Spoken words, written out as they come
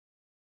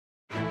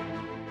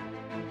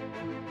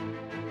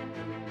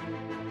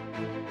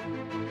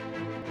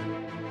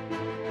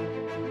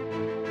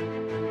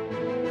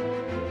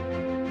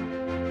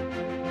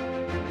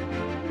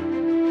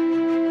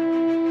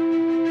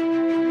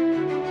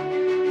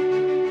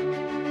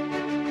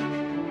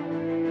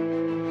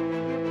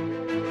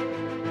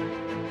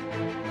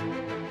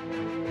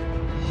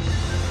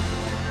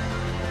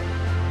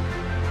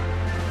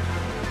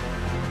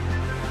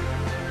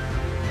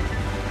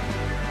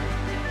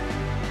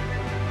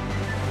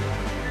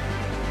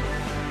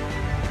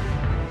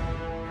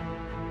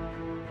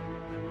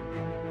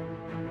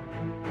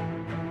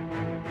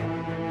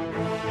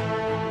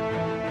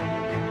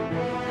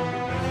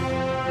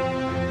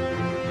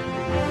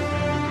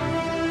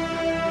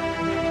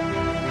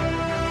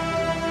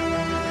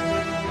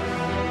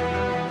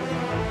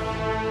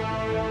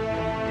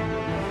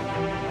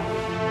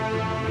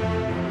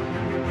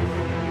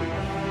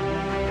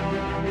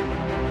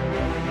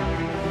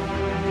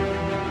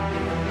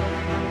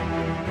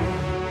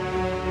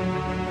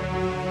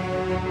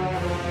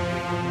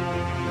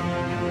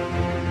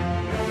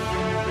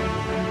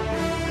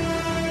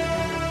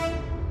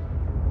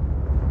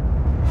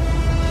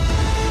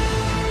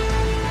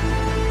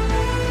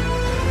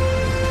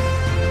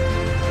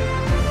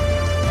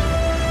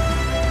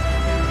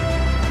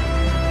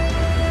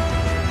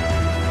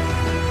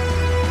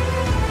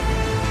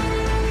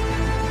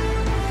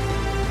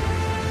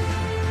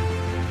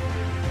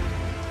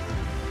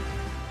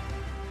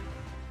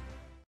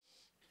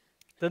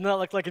Doesn't that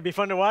look like it'd be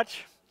fun to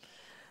watch?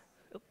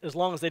 As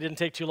long as they didn't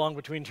take too long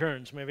between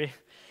turns, maybe.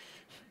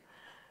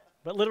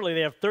 But literally,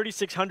 they have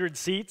 3,600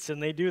 seats,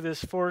 and they do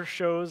this 4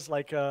 shows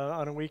like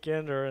on a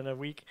weekend or in a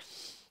week.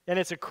 And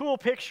it's a cool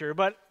picture,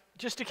 but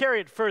just to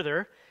carry it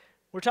further,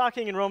 we're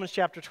talking in Romans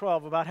chapter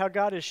 12 about how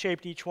God has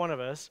shaped each one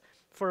of us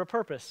for a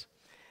purpose.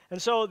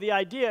 And so the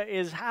idea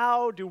is,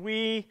 how do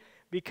we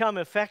become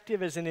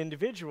effective as an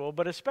individual,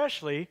 but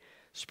especially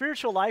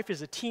spiritual life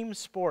is a team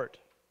sport.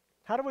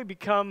 How do we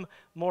become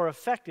more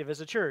effective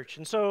as a church?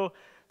 And so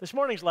this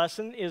morning's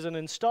lesson is an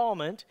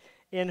installment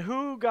in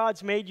who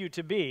God's made you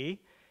to be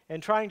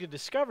and trying to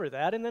discover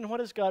that, and then what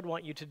does God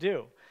want you to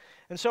do?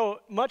 And so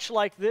much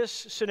like this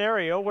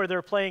scenario where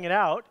they're playing it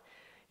out,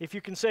 if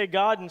you can say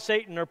God and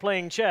Satan are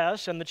playing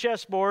chess, and the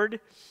chessboard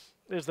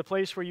is the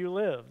place where you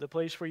live, the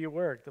place where you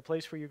work, the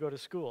place where you go to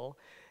school,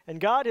 and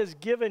God has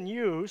given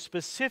you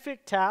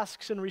specific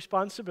tasks and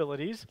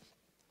responsibilities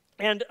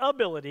and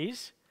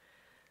abilities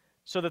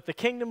so that the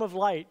kingdom of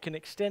light can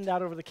extend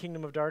out over the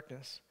kingdom of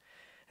darkness.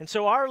 And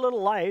so our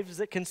little lives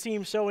that can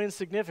seem so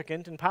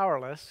insignificant and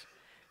powerless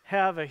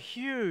have a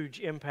huge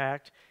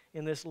impact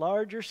in this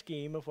larger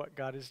scheme of what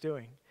God is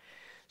doing.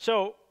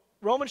 So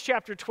Romans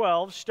chapter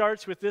 12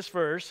 starts with this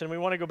verse, and we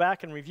want to go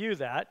back and review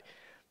that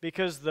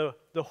because the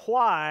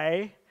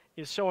why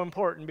is so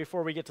important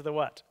before we get to the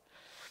what.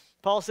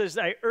 Paul says,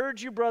 I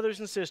urge you, brothers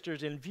and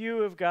sisters, in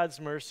view of God's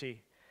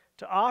mercy,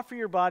 to offer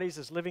your bodies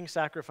as living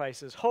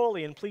sacrifices,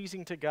 holy and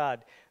pleasing to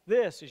God.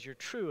 This is your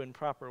true and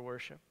proper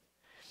worship.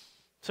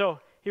 So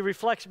he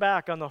reflects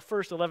back on the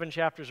first 11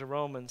 chapters of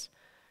Romans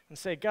and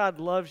say, God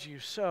loves you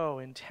so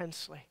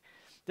intensely,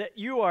 that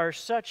you are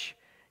such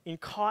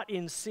caught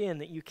in sin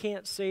that you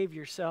can't save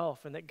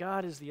yourself, and that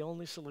God is the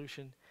only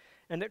solution,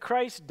 and that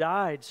Christ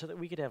died so that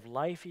we could have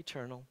life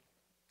eternal.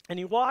 And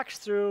he walks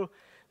through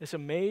this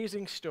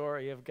amazing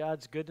story of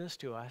God's goodness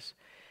to us.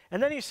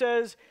 And then he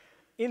says,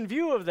 in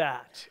view of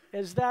that,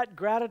 as that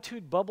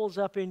gratitude bubbles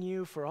up in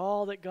you for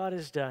all that God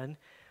has done,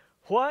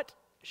 what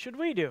should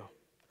we do?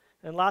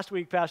 And last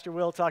week, Pastor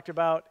Will talked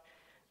about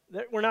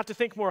that we're not to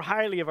think more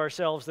highly of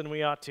ourselves than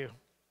we ought to.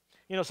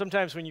 You know,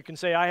 sometimes when you can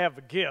say, I have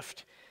a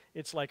gift,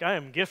 it's like, I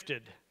am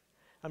gifted.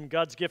 I'm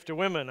God's gift to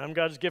women. I'm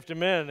God's gift to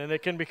men. And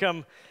it can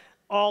become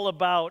all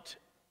about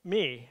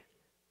me.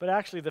 But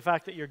actually, the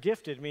fact that you're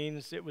gifted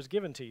means it was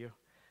given to you.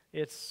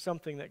 It's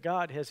something that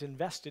God has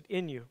invested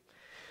in you.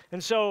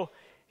 And so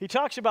he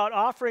talks about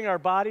offering our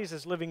bodies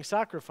as living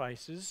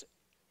sacrifices,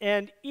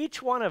 and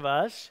each one of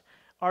us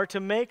are to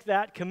make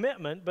that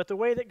commitment, but the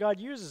way that God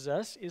uses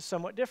us is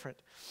somewhat different.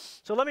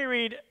 So let me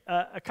read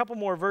a couple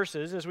more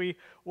verses as we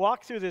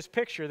walk through this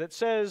picture that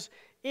says,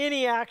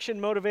 any action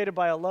motivated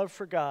by a love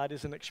for God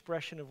is an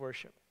expression of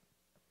worship.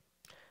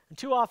 And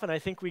too often I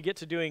think we get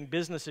to doing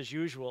business as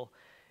usual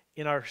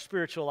in our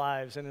spiritual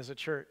lives and as a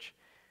church,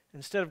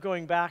 instead of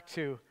going back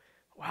to,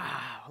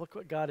 wow, look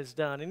what God has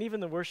done. And even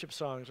the worship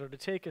songs are to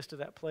take us to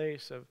that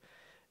place of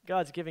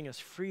God's giving us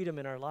freedom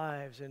in our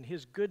lives and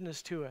his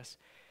goodness to us.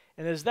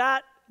 And as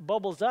that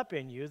bubbles up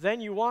in you,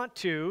 then you want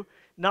to,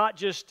 not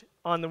just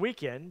on the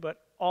weekend, but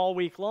all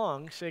week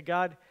long, say,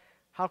 God,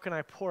 how can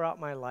I pour out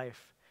my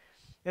life?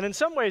 And in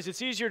some ways,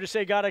 it's easier to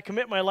say, God, I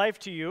commit my life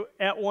to you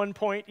at one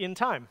point in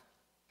time.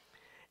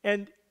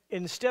 And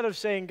instead of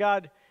saying,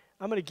 God,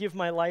 I'm going to give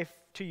my life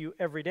to you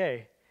every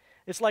day.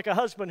 It's like a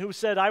husband who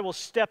said, I will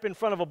step in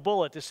front of a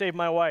bullet to save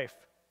my wife.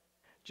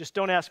 Just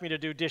don't ask me to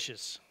do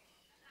dishes.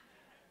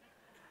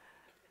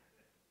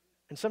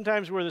 And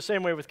sometimes we're the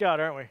same way with God,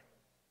 aren't we?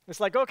 It's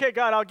like, okay,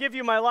 God, I'll give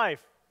you my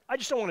life. I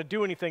just don't want to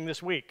do anything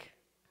this week.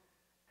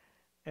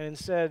 And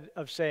instead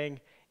of saying,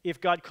 if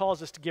God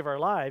calls us to give our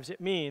lives, it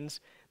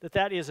means that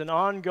that is an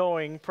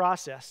ongoing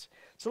process.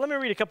 So let me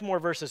read a couple more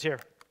verses here.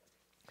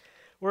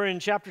 We're in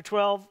chapter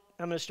 12.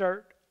 I'm going to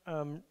start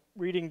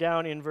reading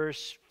down in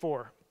verse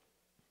 4.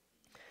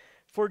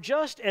 For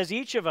just as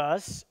each of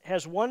us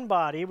has one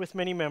body with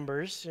many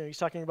members, he's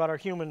talking about our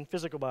human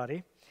physical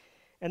body,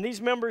 and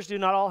these members do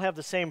not all have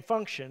the same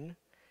function,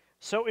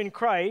 so in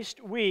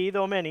Christ we,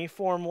 though many,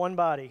 form one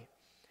body,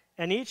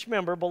 and each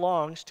member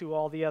belongs to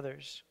all the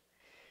others.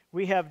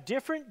 We have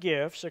different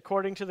gifts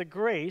according to the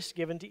grace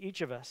given to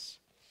each of us.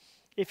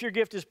 If your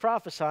gift is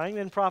prophesying,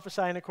 then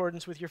prophesy in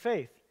accordance with your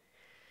faith.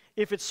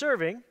 If it's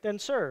serving, then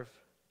serve.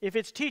 If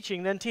it's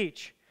teaching, then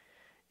teach.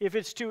 If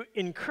it's to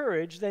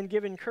encourage, then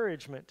give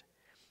encouragement.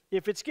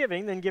 If it's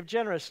giving, then give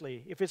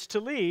generously. If it's to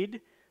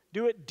lead,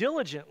 do it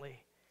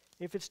diligently.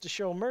 If it's to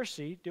show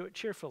mercy, do it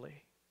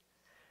cheerfully.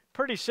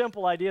 Pretty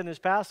simple idea in this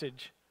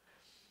passage.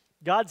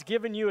 God's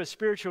given you a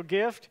spiritual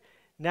gift.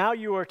 Now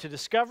you are to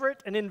discover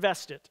it and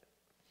invest it.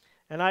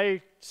 And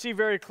I see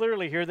very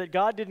clearly here that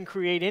God didn't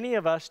create any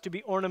of us to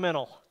be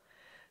ornamental.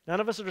 None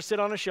of us are to sit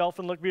on a shelf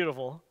and look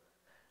beautiful.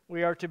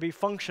 We are to be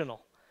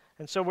functional.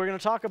 And so we're going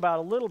to talk about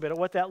a little bit of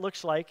what that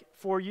looks like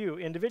for you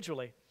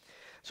individually.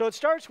 So it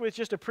starts with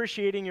just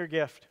appreciating your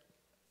gift.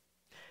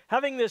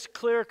 Having this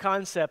clear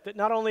concept that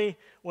not only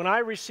when I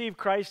receive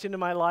Christ into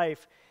my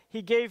life,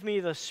 he gave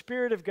me the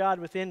Spirit of God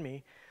within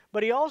me,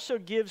 but he also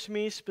gives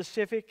me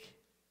specific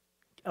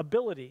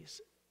abilities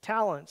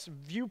talents,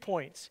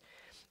 viewpoints.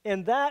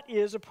 And that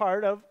is a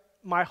part of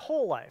my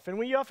whole life. And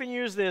we often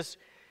use this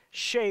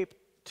shape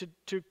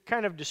to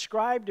kind of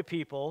describe to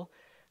people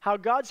how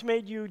God's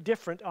made you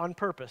different on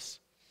purpose.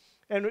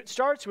 And it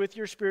starts with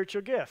your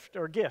spiritual gift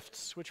or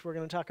gifts, which we're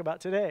going to talk about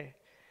today.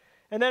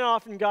 And then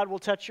often God will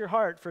touch your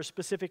heart for a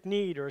specific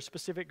need or a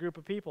specific group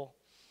of people.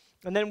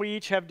 And then we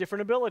each have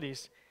different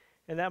abilities.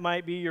 And that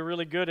might be you're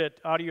really good at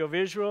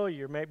audiovisual,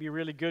 you might be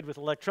really good with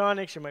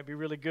electronics, you might be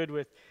really good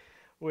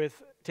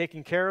with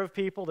taking care of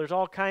people. There's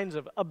all kinds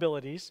of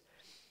abilities.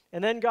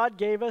 And then God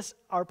gave us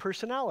our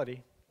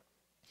personality.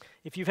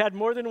 If you've had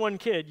more than one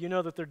kid, you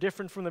know that they're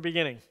different from the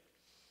beginning.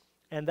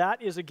 And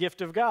that is a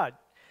gift of God.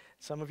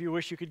 Some of you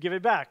wish you could give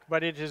it back,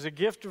 but it is a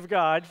gift of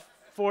God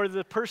for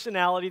the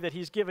personality that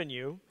He's given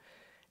you.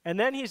 And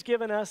then He's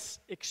given us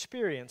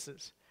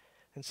experiences.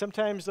 And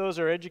sometimes those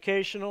are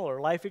educational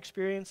or life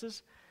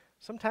experiences.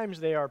 Sometimes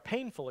they are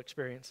painful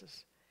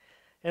experiences.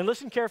 And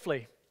listen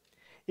carefully.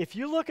 If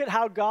you look at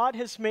how God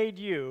has made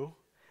you,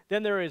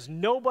 then there is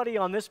nobody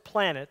on this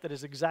planet that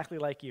is exactly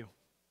like you.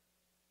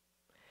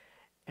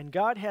 And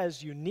God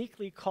has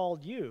uniquely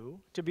called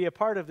you to be a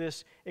part of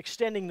this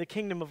extending the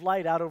kingdom of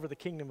light out over the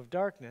kingdom of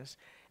darkness.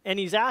 And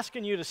He's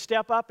asking you to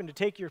step up and to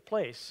take your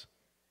place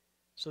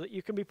so that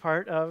you can be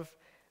part of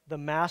the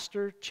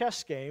master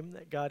chess game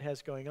that God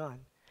has going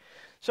on.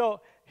 So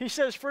He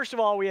says, first of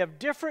all, we have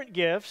different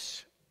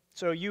gifts.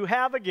 So you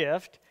have a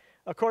gift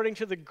according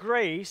to the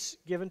grace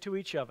given to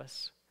each of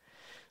us.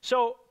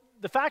 So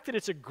the fact that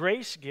it's a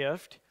grace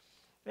gift,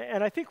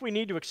 and I think we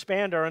need to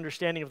expand our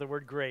understanding of the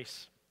word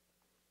grace.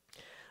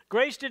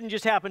 Grace didn't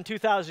just happen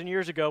 2,000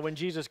 years ago when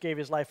Jesus gave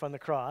His life on the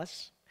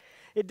cross.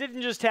 It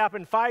didn't just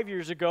happen 5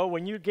 years ago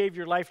when you gave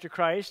your life to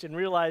Christ and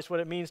realized what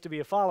it means to be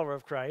a follower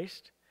of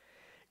Christ.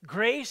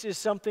 Grace is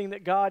something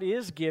that God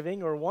is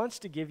giving or wants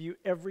to give you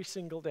every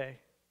single day.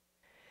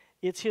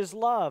 It's His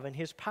love and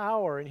His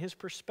power and His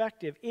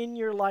perspective in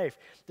your life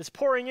that's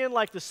pouring in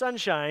like the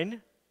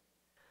sunshine.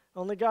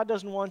 Only God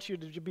doesn't want you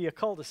to be a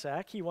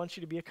cul-de-sac. He wants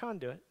you to be a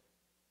conduit.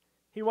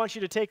 He wants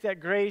you to take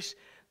that grace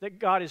that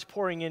God is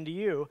pouring into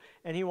you,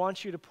 and He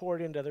wants you to pour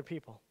it into other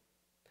people.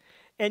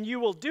 And you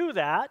will do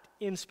that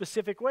in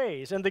specific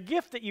ways. And the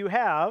gift that you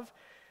have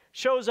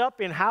shows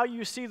up in how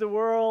you see the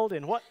world,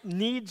 in what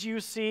needs you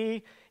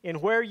see,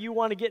 in where you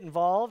want to get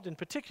involved, and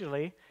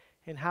particularly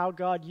in how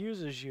God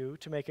uses you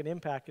to make an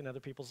impact in other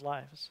people's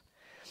lives.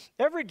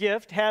 Every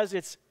gift has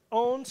its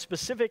own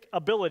specific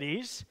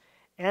abilities,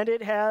 and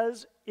it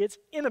has its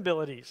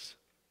inabilities.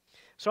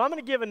 So I'm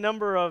going to give a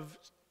number of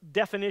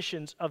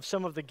definitions of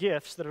some of the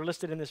gifts that are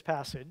listed in this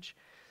passage.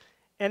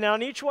 And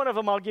on each one of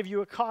them, I'll give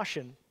you a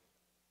caution,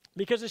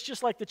 because it's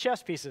just like the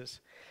chess pieces.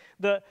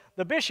 The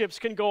bishops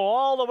can go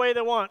all the way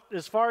they want,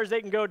 as far as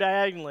they can go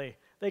diagonally.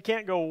 They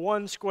can't go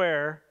one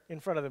square in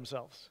front of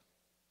themselves.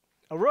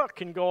 A rook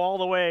can go all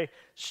the way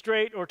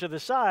straight or to the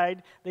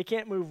side. They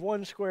can't move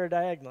one square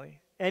diagonally.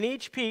 And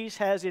each piece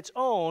has its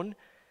own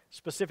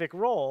specific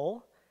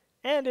role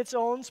and its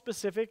own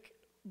specific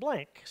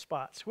blank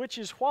spots, which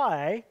is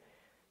why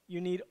you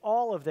need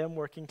all of them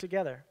working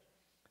together.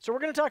 So we're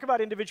going to talk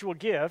about individual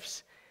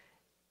gifts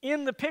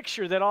in the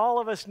picture that all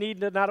of us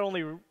need to not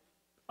only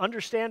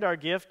understand our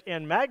gift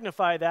and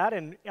magnify that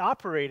and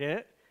operate in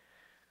it,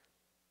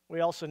 we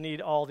also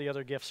need all the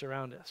other gifts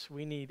around us.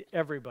 We need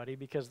everybody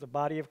because the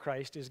body of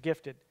Christ is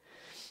gifted.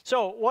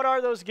 So what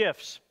are those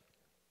gifts?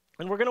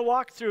 And we're going to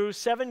walk through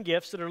 7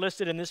 gifts that are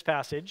listed in this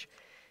passage.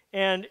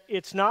 And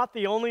it's not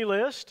the only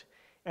list.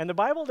 And the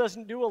Bible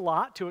doesn't do a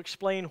lot to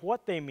explain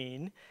what they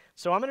mean.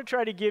 So I'm going to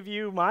try to give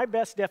you my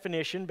best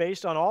definition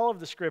based on all of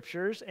the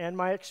scriptures and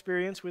my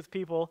experience with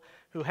people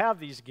who have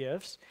these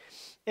gifts.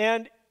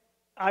 And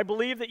I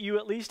believe that you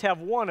at least have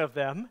one of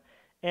them,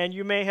 and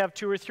you may have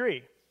 2 or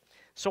 3.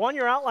 So on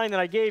your outline that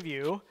I gave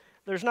you,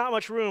 there's not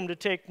much room to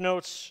take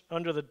notes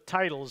under the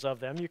titles of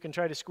them. You can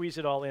try to squeeze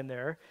it all in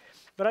there.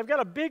 But I've got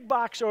a big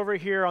box over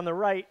here on the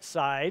right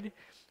side,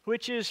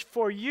 which is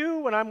for you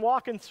when I'm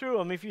walking through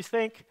them. If you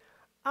think,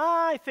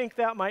 I think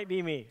that might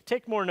be me,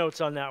 take more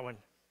notes on that one.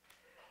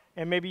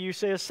 And maybe you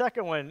say a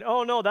second one,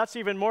 oh no, that's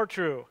even more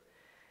true.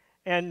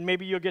 And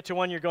maybe you'll get to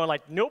one you're going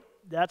like, nope,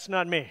 that's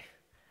not me.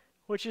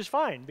 Which is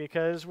fine,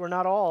 because we're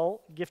not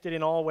all gifted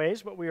in all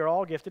ways, but we are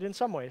all gifted in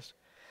some ways.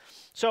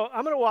 So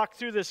I'm going to walk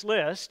through this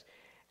list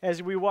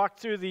as we walk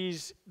through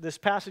this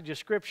passage of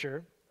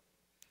Scripture.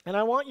 And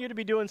I want you to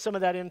be doing some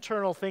of that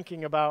internal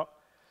thinking about,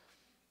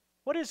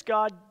 what has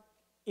God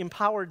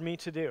empowered me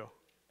to do?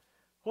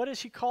 What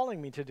is He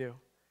calling me to do?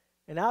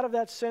 And out of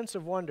that sense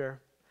of wonder,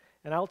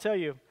 and I'll tell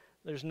you,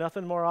 there's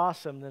nothing more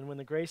awesome than when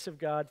the grace of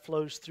God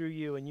flows through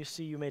you and you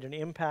see you made an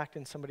impact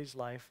in somebody's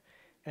life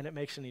and it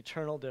makes an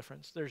eternal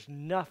difference. There's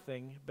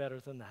nothing better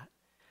than that.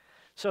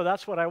 So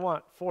that's what I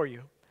want for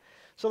you.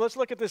 So let's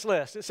look at this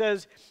list. It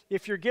says,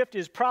 if your gift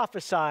is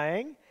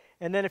prophesying,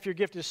 and then if your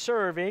gift is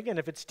serving, and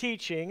if it's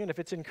teaching, and if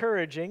it's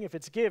encouraging, if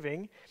it's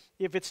giving,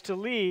 if it's to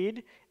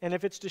lead, and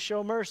if it's to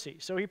show mercy.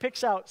 So he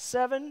picks out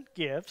 7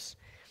 gifts,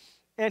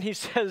 and he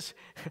says,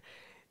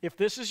 if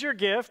this is your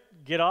gift,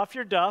 get off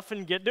your duff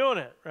and get doing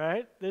it,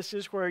 right? This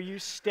is where you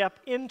step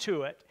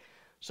into it.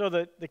 So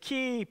the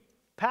key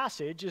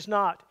passage is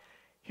not,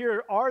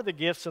 here are the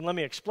gifts and let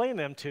me explain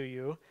them to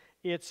you.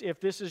 It's, if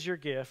this is your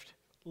gift,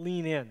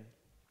 lean in.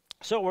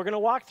 So we're going to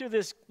walk through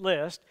this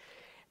list,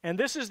 and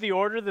this is the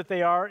order that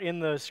they are in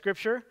the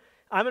Scripture.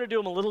 I'm going to do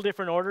them a little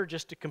different order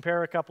just to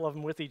compare a couple of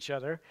them with each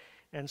other,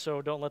 and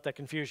so don't let that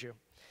confuse you.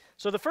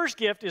 So the first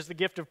gift is the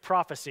gift of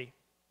prophecy.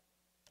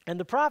 And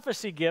the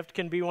prophecy gift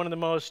can be one of the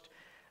most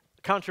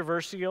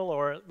controversial,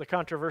 or the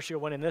controversial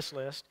one in this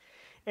list.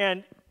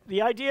 And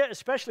the idea,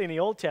 especially in the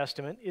Old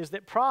Testament, is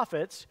that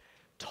prophets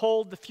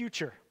told the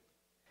future.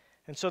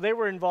 And so they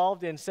were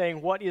involved in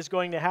saying what is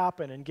going to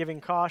happen and giving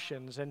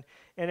cautions. And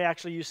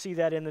actually you see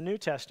that in the New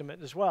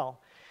Testament as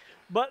well.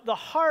 But the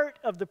heart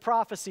of the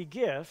prophecy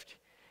gift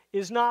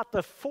is not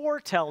the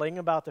foretelling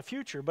about the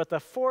future, but the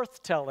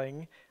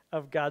forthtelling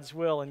of God's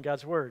will and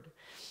God's word.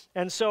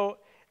 And so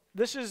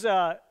this is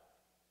a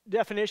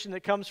definition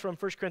that comes from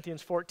 1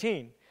 Corinthians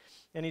 14.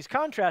 And he's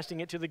contrasting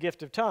it to the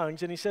gift of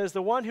tongues. And he says,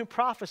 the one who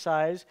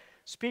prophesies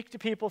speaks to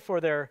people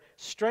for their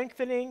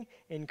strengthening,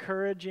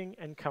 encouraging,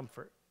 and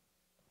comfort.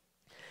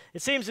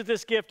 It seems that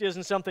this gift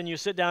isn't something you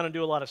sit down and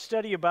do a lot of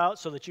study about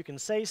so that you can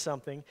say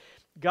something.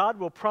 God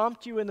will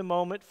prompt you in the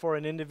moment for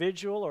an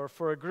individual or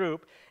for a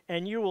group,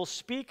 and you will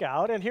speak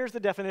out. And here's the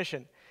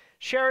definition: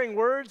 sharing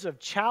words of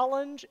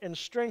challenge and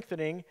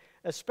strengthening,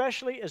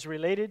 especially as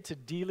related to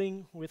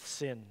dealing with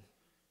sin.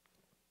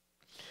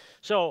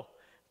 So,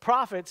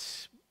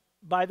 prophets,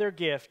 by their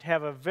gift,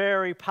 have a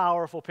very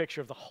powerful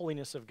picture of the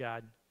holiness of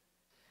God.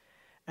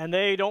 And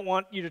they don't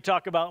want you to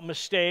talk about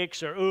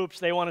mistakes or oops.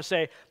 They want to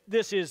say,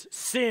 this is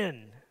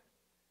sin.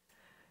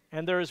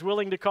 And they're as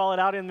willing to call it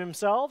out in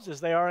themselves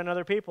as they are in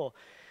other people.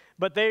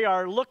 But they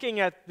are looking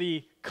at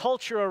the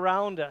culture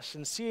around us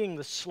and seeing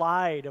the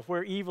slide of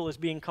where evil is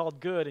being called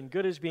good and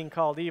good is being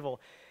called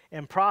evil.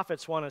 And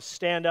prophets want to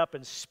stand up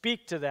and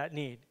speak to that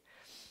need.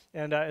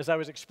 And as I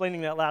was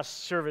explaining that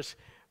last service,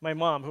 my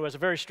mom, who has a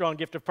very strong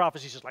gift of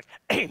prophecy, is like,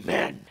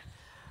 amen.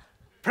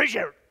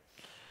 Appreciate it.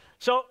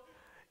 So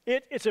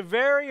it's a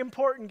very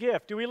important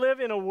gift. Do we live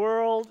in a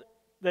world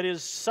that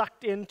is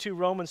sucked into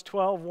Romans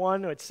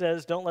 12:1, which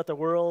says, don't let the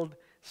world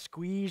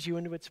squeeze you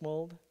into its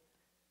mold?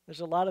 There's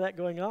a lot of that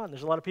going on.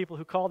 There's a lot of people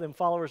who call them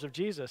followers of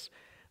Jesus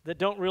that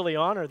don't really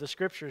honor the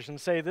Scriptures and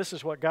say, this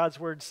is what God's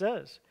Word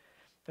says.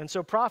 And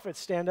so prophets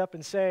stand up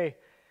and say,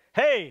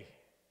 hey,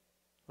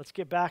 let's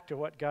get back to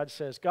what God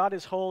says. God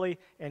is holy,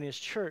 and His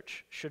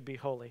church should be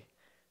holy.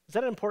 Is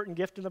that an important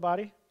gift in the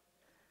body?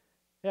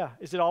 Yeah.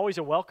 Is it always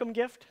a welcome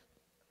gift?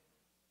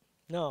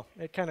 No,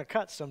 it kind of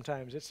cuts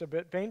sometimes. It's a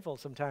bit painful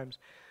sometimes.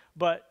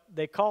 But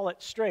they call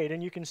it straight,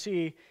 and you can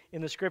see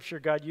in the Scripture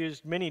God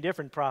used many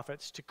different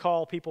prophets to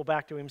call people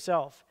back to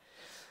Himself.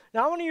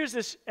 Now I want to use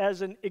this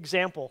as an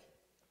example.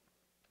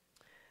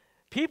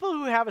 People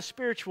who have a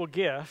spiritual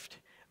gift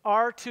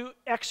are to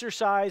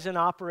exercise and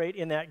operate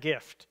in that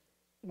gift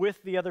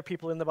with the other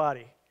people in the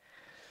body.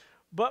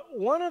 But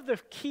one of the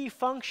key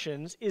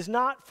functions is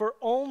not for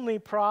only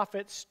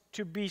prophets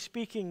to be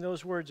speaking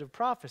those words of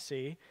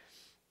prophecy,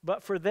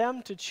 but for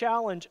them to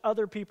challenge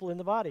other people in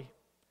the body.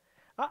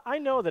 I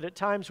know that at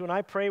times when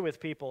I pray with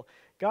people,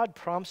 God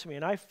prompts me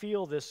and I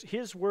feel this,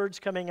 His words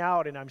coming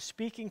out, and I'm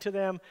speaking to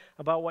them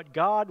about what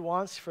God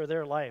wants for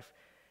their life.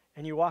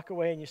 And you walk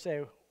away and you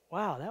say,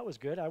 wow, that was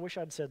good. I wish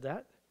I'd said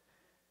that.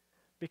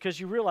 Because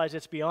you realize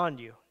it's beyond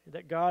you,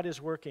 that God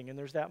is working, and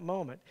there's that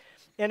moment.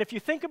 And if you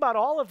think about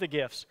all of the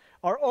gifts,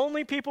 are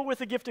only people with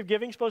the gift of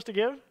giving supposed to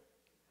give?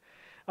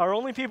 Are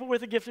only people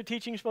with the gift of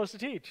teaching supposed to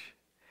teach?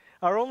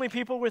 Are only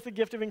people with the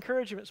gift of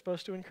encouragement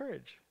supposed to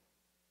encourage?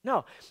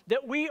 No,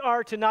 that we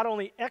are to not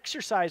only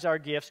exercise our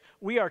gifts,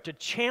 we are to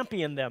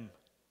champion them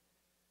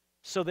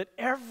so that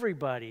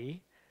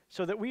everybody,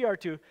 so that we are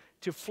to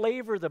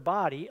flavor the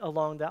body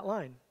along that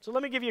line. So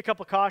let me give you a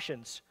couple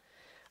cautions.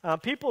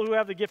 People who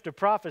have the gift of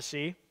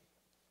prophecy,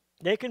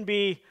 they can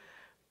be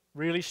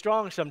really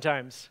strong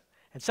sometimes.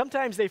 And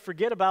sometimes they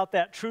forget about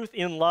that truth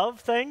in love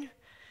thing,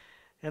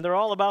 and they're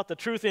all about the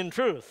truth in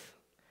truth.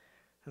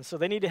 And so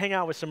they need to hang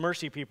out with some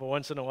mercy people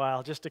once in a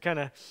while just to kind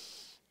of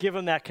give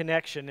them that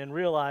connection and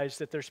realize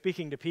that they're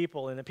speaking to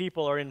people and the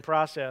people are in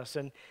process.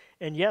 And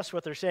yes,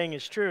 what they're saying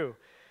is true.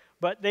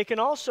 But they can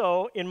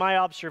also, in my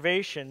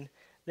observation,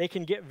 they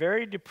can get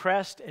very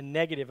depressed and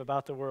negative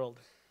about the world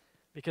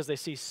because they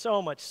see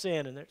so much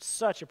sin and there's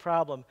such a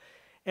problem.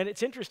 And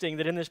it's interesting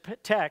that in this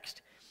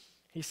text,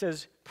 he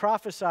says,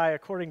 prophesy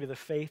according to the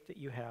faith that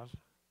you have.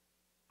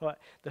 What?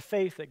 The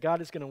faith that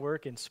God is going to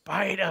work in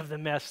spite of the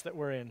mess that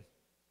we're in.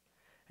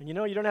 And you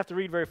know, you don't have to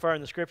read very far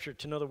in the Scripture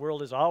to know the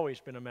world has always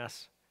been a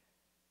mess.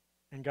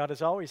 And God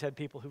has always had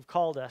people who've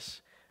called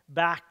us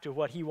back to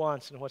what He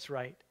wants and what's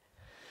right.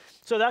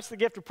 So that's the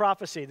gift of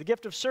prophecy. The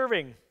gift of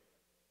serving.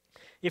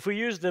 If we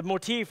use the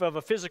motif of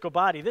a physical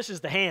body, this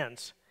is the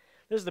hands.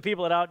 This is the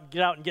people that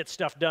get out and get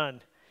stuff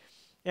done.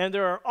 And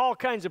there are all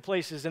kinds of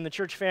places in the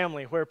church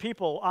family where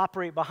people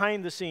operate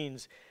behind the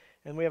scenes.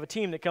 And we have a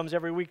team that comes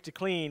every week to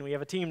clean. We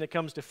have a team that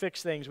comes to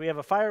fix things. We have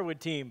a firewood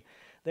team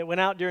that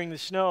went out during the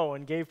snow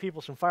and gave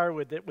people some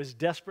firewood that was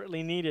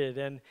desperately needed,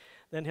 and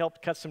then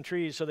helped cut some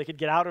trees so they could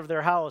get out of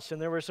their house.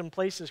 And there were some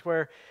places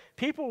where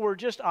people were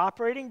just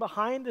operating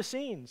behind the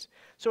scenes.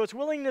 So it's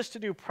willingness to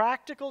do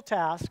practical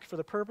tasks for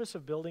the purpose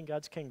of building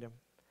God's kingdom.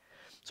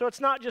 So it's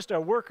not just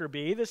a worker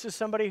bee. This is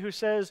somebody who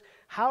says,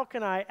 how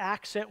can I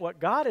accent what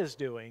God is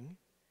doing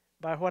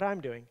by what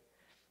I'm doing?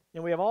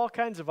 And we have all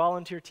kinds of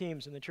volunteer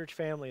teams in the church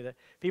family, the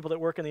people that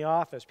work in the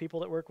office, people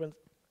that work with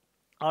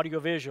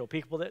audiovisual,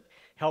 people that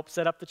help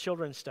set up the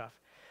children's stuff.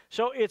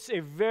 So it's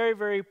a very,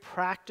 very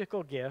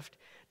practical gift.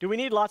 Do we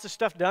need lots of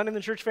stuff done in the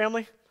church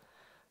family?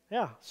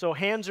 Yeah, so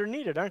hands are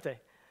needed, aren't they?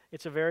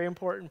 It's a very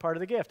important part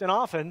of the gift. And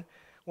often,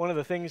 one of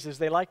the things is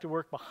they like to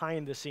work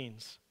behind the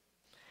scenes.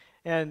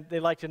 And they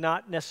like to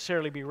not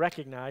necessarily be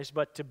recognized,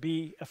 but to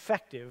be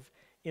effective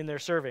in their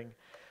serving.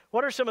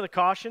 What are some of the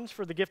cautions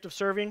for the gift of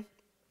serving?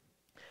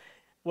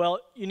 Well,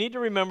 you need to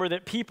remember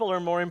that people are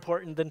more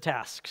important than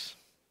tasks.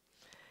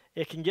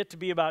 It can get to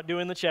be about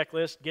doing the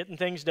checklist, getting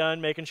things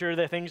done, making sure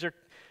that things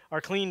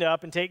are cleaned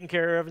up and taken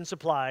care of and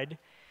supplied.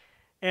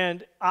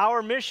 And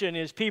our mission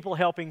is people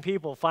helping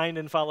people find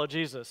and follow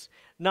Jesus,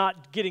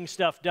 not getting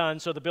stuff done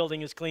so the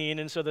building is clean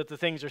and so that the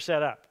things are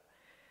set up.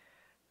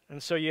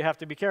 And so you have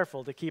to be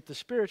careful to keep the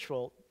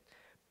spiritual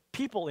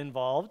people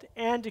involved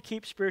and to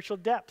keep spiritual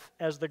depth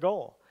as the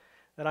goal.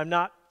 That I'm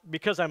not,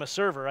 because I'm a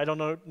server, I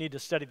don't need to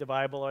study the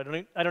Bible, I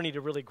don't need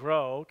to really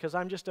grow, because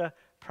I'm just a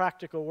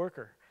practical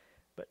worker.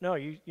 But no,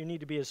 you need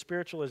to be as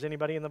spiritual as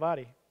anybody in the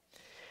body.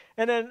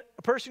 And then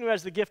a person who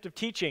has the gift of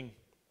teaching.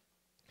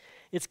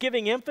 It's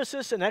giving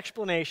emphasis and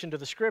explanation to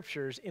the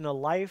Scriptures in a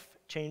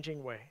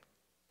life-changing way.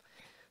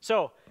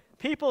 So,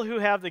 people who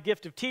have the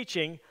gift of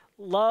teaching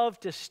love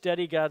to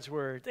study God's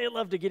Word. They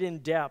love to get in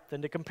depth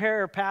and to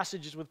compare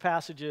passages with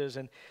passages.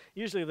 And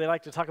usually they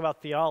like to talk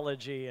about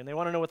theology, and they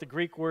want to know what the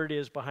Greek word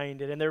is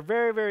behind it. And they're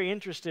very, very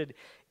interested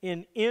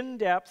in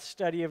in-depth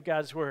study of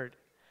God's Word.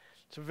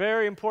 It's a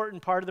very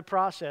important part of the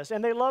process.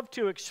 And they love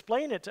to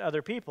explain it to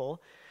other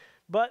people.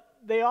 But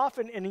they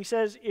often, and he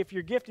says, if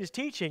your gift is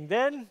teaching,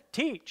 then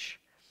teach.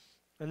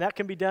 And that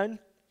can be done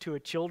to a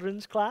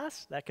children's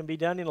class. That can be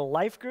done in a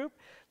life group.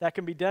 That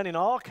can be done in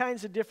all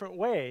kinds of different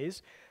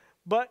ways.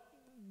 But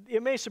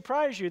it may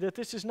surprise you that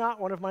this is not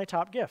one of my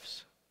top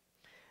gifts.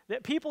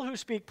 That people who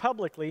speak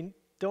publicly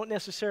don't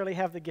necessarily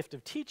have the gift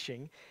of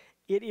teaching.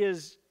 It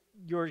is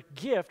your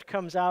gift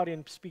comes out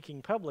in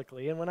speaking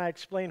publicly. And when I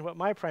explain what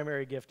my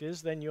primary gift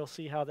is, then you'll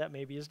see how that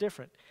maybe is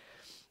different.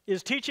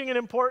 Is teaching an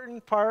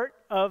important part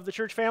of the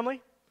church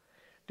family?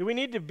 Do we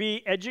need to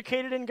be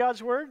educated in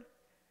God's Word?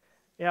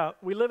 Yeah,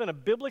 we live in a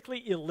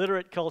biblically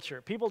illiterate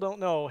culture. People don't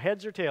know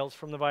heads or tails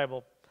from the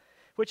Bible,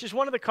 which is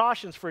one of the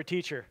cautions for a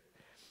teacher.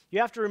 You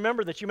have to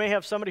remember that you may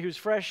have somebody who's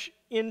fresh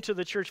into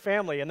the church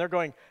family, and they're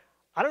going,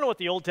 I don't know what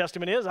the Old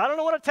Testament is. I don't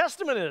know what a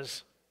testament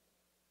is.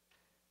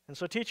 And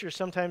so teachers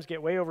sometimes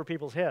get way over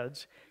people's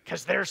heads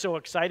because they're so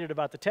excited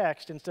about the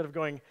text instead of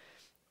going,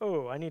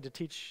 oh, I need to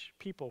teach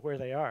people where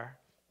they are.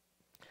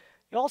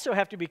 You also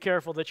have to be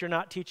careful that you're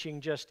not teaching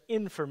just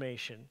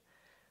information,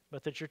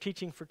 but that you're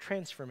teaching for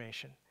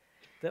transformation.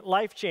 That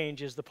life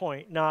change is the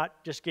point,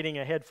 not just getting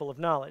a head full of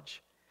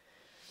knowledge.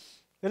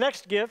 The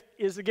next gift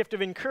is the gift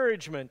of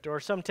encouragement, or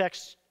some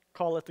texts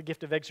call it the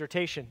gift of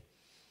exhortation.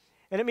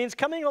 And it means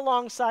coming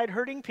alongside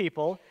hurting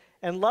people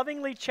and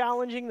lovingly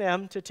challenging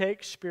them to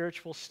take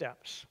spiritual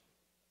steps.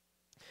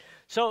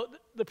 So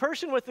the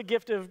person with the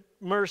gift of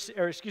mercy,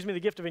 the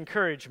gift of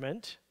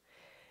encouragement,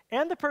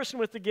 and the person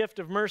with the gift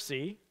of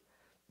mercy,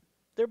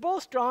 they're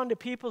both drawn to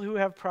people who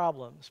have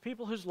problems,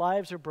 people whose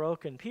lives are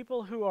broken,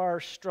 people who are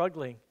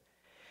struggling.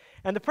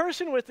 And the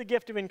person with the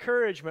gift of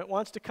encouragement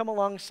wants to come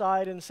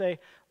alongside and say,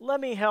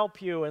 let me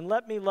help you and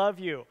let me love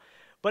you.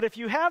 But if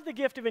you have the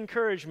gift of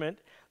encouragement,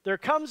 there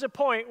comes a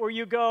point where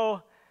you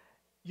go,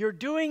 you're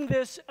doing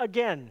this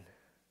again.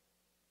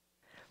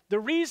 The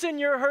reason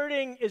you're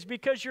hurting is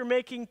because you're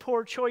making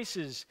poor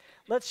choices.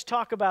 Let's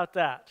talk about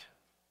that.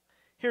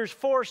 Here's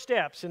 4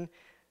 steps, and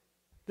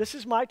this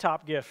is my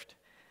top gift.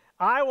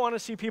 I want to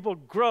see people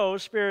grow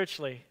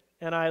spiritually.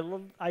 And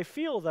I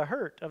feel the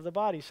hurt of the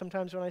body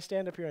sometimes when I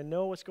stand up here and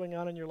know what's going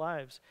on in your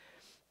lives.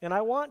 And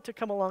I want to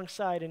come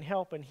alongside and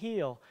help and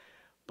heal.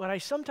 But I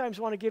sometimes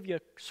want to give you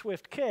a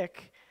swift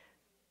kick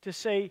to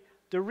say,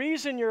 the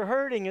reason you're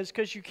hurting is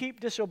because you keep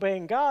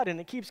disobeying God and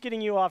it keeps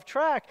getting you off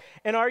track.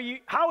 And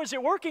how is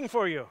it working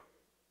for you?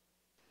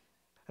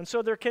 And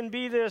so there can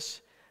be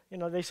this,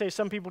 they say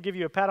some people give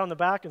you a pat on the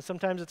back and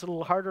sometimes it's a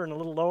little harder and a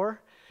little lower.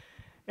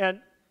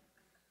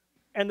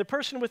 And the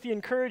person with the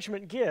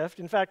encouragement gift,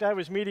 in fact, I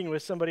was meeting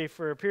with somebody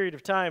for a period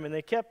of time, and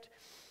they kept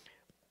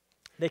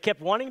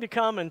wanting to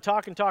come and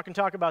talk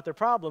about their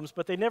problems,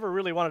 but they never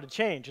really wanted to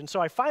change. And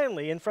so I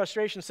finally, in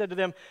frustration, said to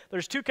them,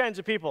 there's 2 kinds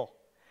of people.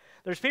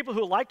 There's people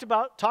who like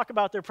to talk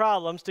about their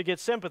problems to get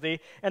sympathy,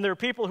 and there are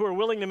people who are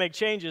willing to make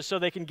changes so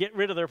they can get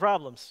rid of their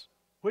problems.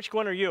 Which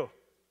one are you?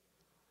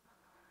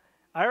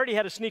 I already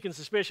had a sneaking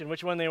suspicion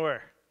which one they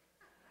were.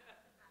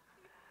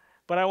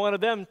 But I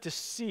wanted them to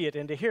see it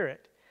and to hear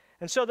it.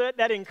 And so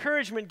that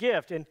encouragement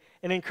gift, and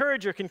an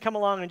encourager can come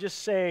along and just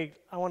say,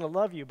 I want to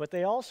love you, but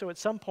they also at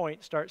some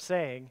point start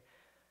saying,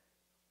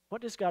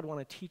 what does God want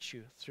to teach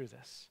you through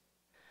this?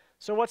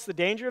 So what's the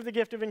danger of the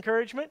gift of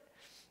encouragement?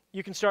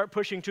 You can start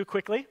pushing too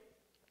quickly.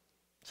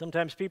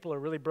 Sometimes people are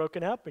really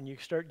broken up, and you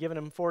start giving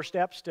them 4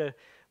 steps to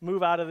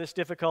move out of this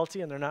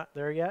difficulty, and they're not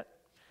there yet.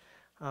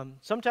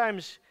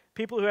 Sometimes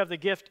people who have the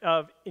gift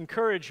of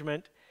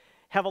encouragement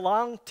have a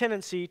long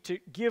tendency to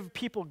give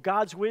people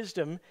God's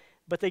wisdom,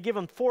 but they give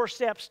them 4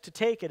 steps to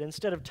take it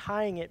instead of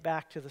tying it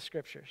back to the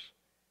Scriptures.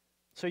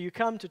 So you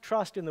come to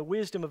trust in the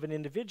wisdom of an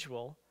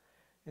individual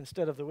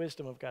instead of the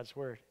wisdom of God's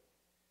Word.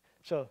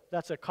 So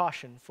that's a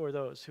caution for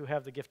those who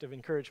have the gift of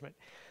encouragement.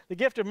 The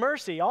gift of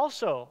mercy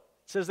also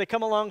says they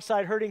come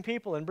alongside hurting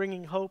people and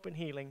bringing hope and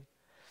healing.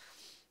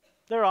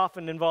 They're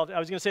often involved. I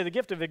was going to say the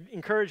gift of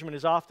encouragement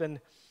is often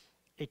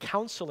a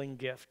counseling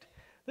gift.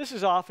 This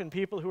is often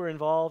people who are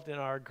involved in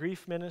our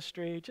grief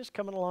ministry, just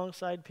coming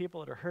alongside people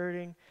that are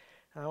hurting.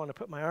 And I want to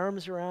put my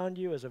arms around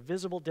you as a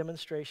visible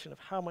demonstration of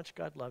how much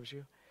God loves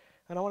you.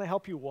 And I want to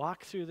help you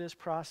walk through this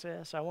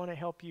process. I want to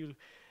help you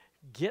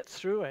get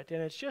through it.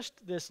 And it's just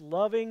this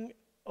loving,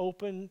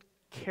 open,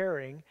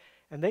 caring,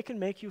 and they can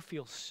make you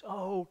feel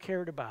so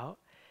cared about.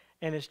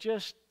 And it's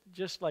just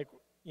like,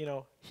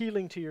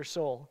 healing to your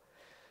soul.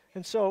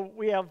 And so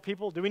we have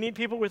people. Do we need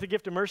people with the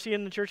gift of mercy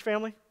in the church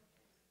family?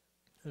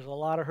 There's a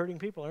lot of hurting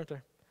people, aren't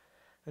there?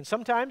 And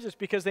sometimes it's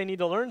because they need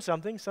to learn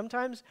something.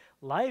 Sometimes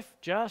life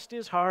just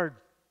is hard.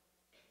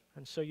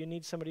 And so you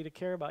need somebody to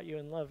care about you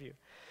and love you.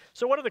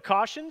 So what are the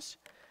cautions?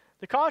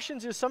 The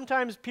cautions is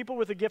sometimes people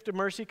with the gift of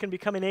mercy can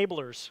become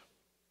enablers.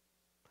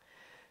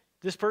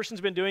 This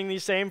person's been doing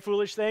these same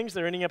foolish things.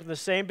 They're ending up in the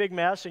same big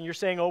mess, and you're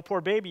saying, oh,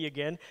 poor baby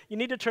again. You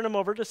need to turn them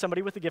over to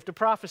somebody with the gift of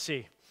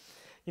prophecy.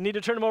 You need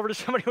to turn them over to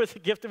somebody with the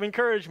gift of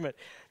encouragement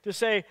to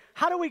say,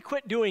 how do we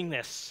quit doing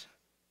this?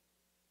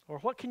 Or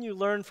what can you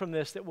learn from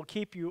this that will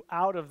keep you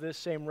out of this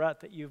same rut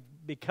that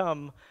you've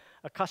become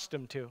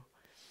accustomed to?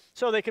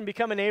 So they can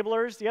become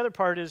enablers. The other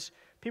part is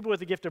people with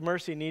the gift of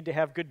mercy need to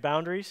have good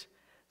boundaries.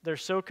 They're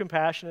so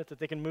compassionate that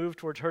they can move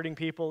towards hurting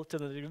people to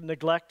the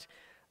neglect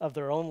of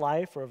their own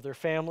life or of their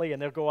family,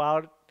 and they'll go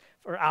out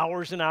for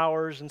hours and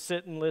hours and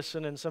sit and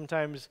listen and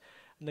sometimes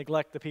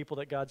neglect the people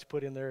that God's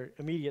put in their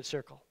immediate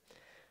circle.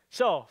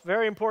 So,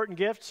 very important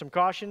gift, some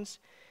cautions.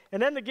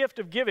 And then the gift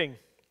of giving.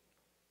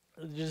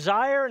 The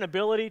desire and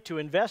ability to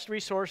invest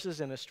resources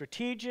in a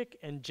strategic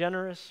and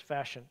generous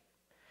fashion.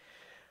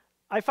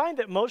 I find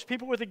that most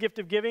people with the gift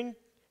of giving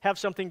have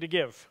something to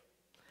give.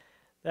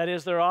 That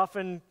is, they're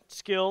often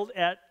skilled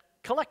at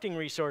collecting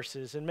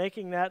resources and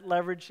making that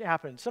leverage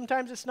happen.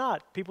 Sometimes it's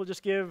not. People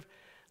just give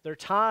their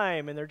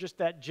time and they're just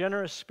that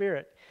generous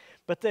spirit.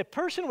 But the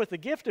person with the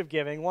gift of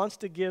giving wants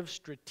to give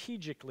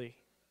strategically.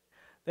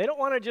 They don't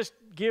want to just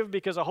give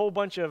because a whole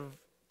bunch of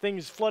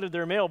things flooded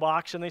their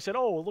mailbox and they said,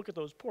 oh, look at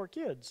those poor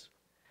kids.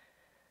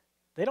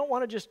 They don't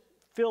want to just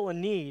fill a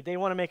need. They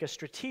want to make a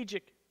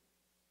strategic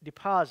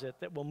deposit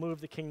that will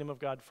move the kingdom of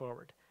God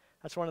forward.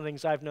 That's one of the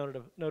things I've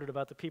noted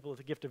about the people with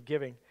the gift of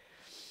giving.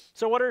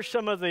 So what are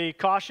some of the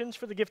cautions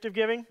for the gift of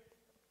giving?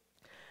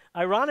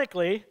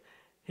 Ironically,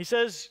 he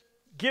says,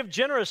 give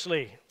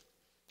generously.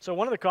 So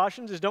one of the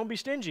cautions is don't be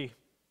stingy.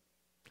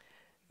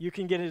 You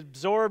can get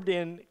absorbed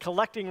in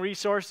collecting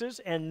resources,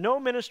 and no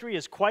ministry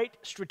is quite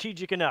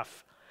strategic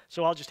enough.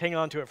 So I'll just hang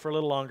on to it for a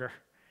little longer.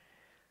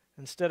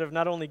 Instead of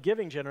not only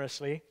giving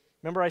generously,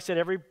 remember I said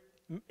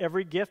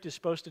every gift is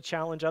supposed to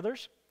challenge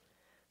others?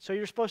 So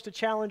you're supposed to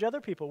challenge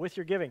other people with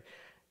your giving.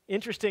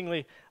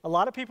 Interestingly, a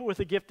lot of people with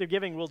the gift of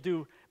giving will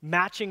do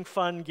matching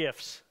fund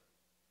gifts.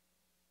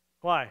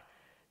 Why?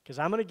 Because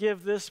I'm going to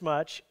give this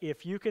much.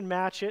 If you can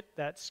match it,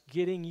 that's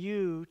getting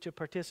you to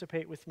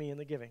participate with me in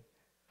the giving.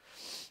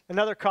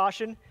 Another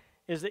caution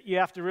is that you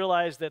have to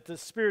realize that the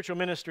spiritual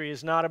ministry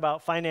is not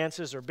about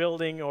finances or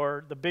building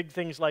or the big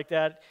things like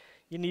that.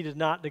 You need to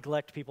not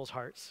neglect people's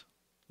hearts.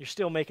 You're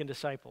still making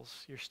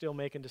disciples. You're still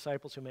making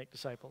disciples who make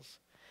disciples.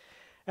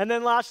 And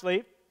then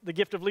lastly, the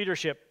gift of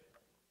leadership.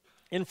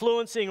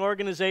 Influencing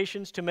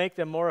organizations to make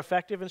them more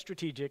effective and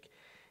strategic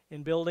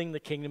in building the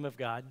kingdom of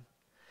God.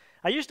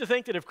 I used to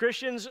think that if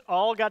Christians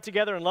all got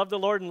together and loved the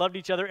Lord and loved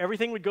each other,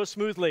 everything would go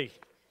smoothly.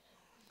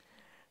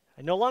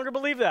 I no longer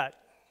believe that.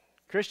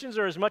 Christians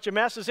are as much a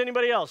mess as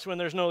anybody else when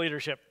there's no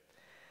leadership.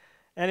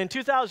 And in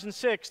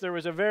 2006, there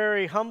was a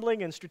very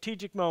humbling and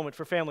strategic moment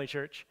for Family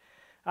Church.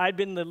 I'd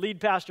been the lead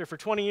pastor for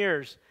 20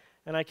 years,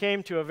 and I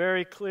came to a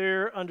very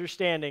clear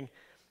understanding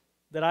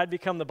that I'd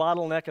become the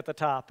bottleneck at the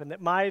top and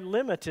that my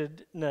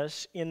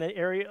limitedness in the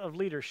area of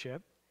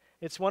leadership,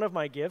 it's one of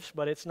my gifts,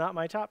 but it's not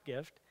my top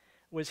gift,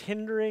 was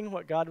hindering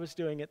what God was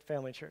doing at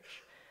Family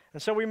Church.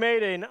 And so we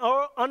made an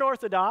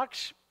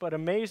unorthodox but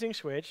amazing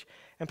switch,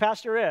 and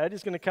Pastor Ed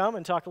is going to come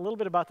and talk a little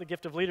bit about the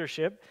gift of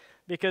leadership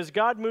because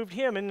God moved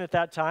him in at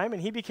that time,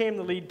 and he became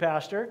the lead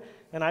pastor,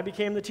 and I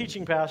became the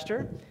teaching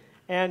pastor,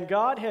 and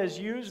God has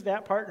used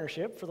that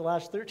partnership for the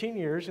last 13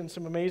 years in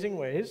some amazing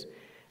ways.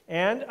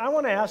 And I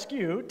want to ask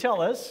you,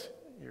 tell us,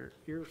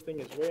 your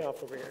thing is way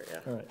off over here, yeah.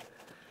 All right.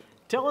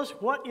 tell us,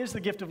 what is the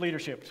gift of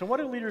leadership? So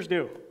what do leaders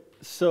do?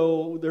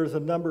 So there's a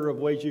number of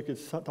ways you could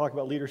talk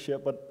about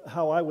leadership, but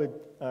how I would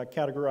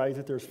categorize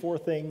it, there's 4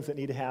 things that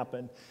need to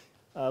happen.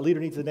 A leader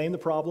needs to name the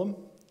problem,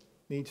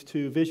 needs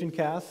to vision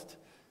cast,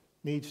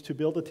 needs to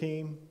build a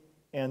team,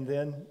 and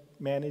then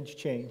manage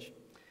change.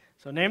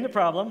 So name the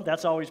problem,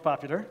 that's always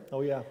popular.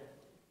 Oh yeah.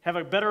 Have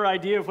a better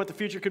idea of what the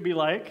future could be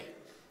like,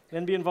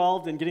 then be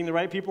involved in getting the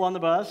right people on the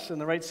bus and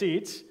the right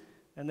seats,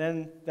 and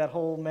then that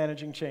whole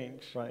managing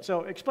change. Right.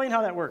 So explain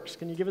how that works.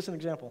 Can you give us an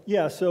example?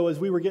 Yeah, so as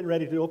we were getting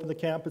ready to open the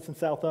campus in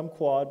South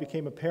Umpqua, it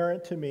became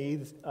apparent to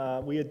me,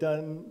 we had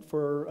done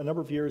for a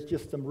number of years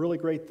just some really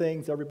great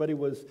things. Everybody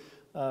was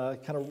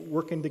kind of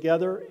working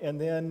together, and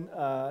then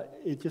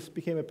it just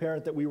became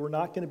apparent that we were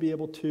not going to be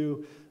able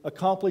to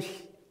accomplish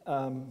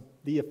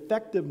the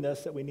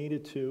effectiveness that we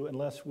needed to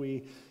unless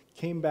we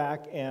came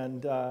back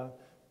and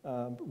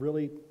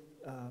really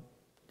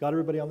got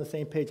everybody on the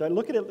same page. I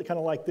look at it kind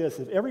of like this.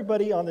 If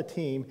everybody on the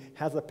team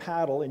has a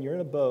paddle and you're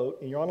in a boat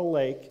and you're on a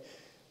lake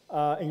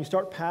and you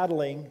start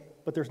paddling,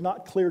 but there's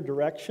not clear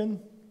direction,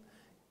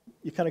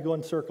 you kind of go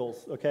in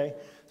circles, okay?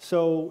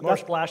 So More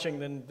splashing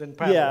than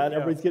paddling. Yeah, and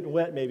everybody's getting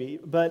wet maybe.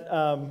 But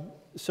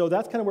so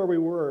that's kind of where we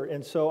were.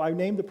 And so I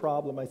named the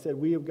problem. I said,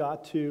 we have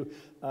got to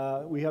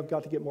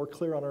get more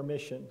clear on our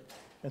mission.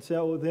 And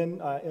so then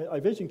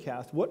I vision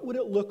cast. What would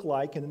it look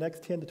like in the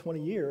next 10 to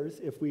 20 years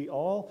if we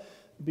all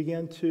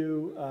began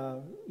to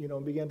kind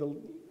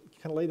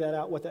of lay that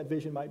out, what that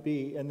vision might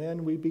be. And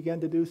then we began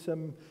to do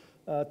some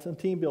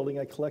team building.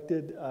 I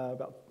collected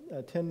about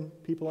 10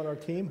 people on our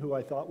team who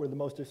I thought were the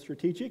most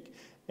strategic.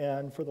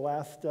 And for the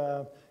last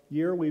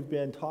year, we've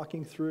been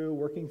working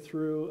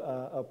through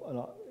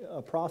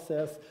a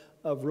process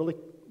of really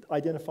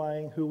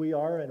identifying who we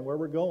are and where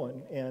we're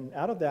going. And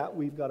out of that,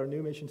 we've got our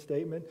new mission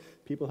statement,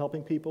 people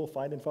helping people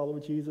find and follow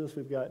Jesus.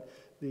 We've got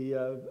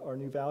our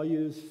new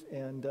values.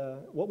 And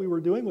what we were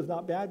doing was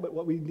not bad, but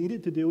what we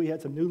needed to do, we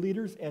had some new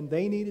leaders, and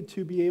they needed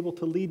to be able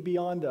to lead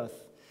beyond us,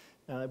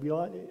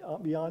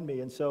 beyond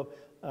me. And so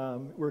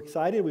we're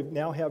excited. We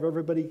now have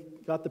everybody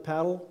got the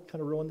paddle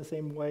kind of rowing the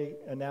same way,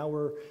 and now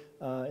we're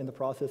in the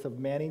process of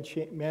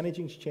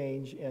managing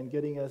change and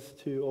getting us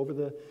to, over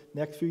the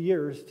next few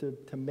years,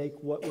 to make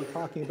what we're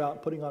talking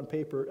about, putting on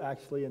paper,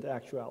 actually into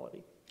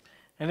actuality.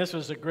 And this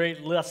was a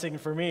great lesson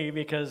for me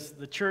because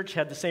the church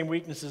had the same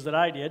weaknesses that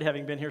I did,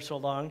 having been here so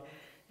long,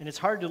 and it's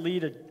hard to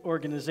lead an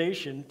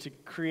organization to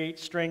create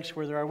strengths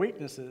where there are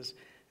weaknesses.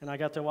 And I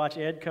got to watch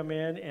Ed come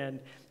in and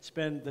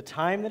spend the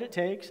time that it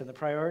takes and the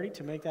priority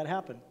to make that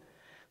happen.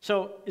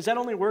 So does that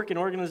only work in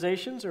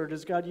organizations, or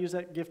does God use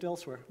that gift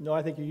elsewhere? No,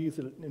 I think you use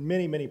it in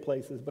many, many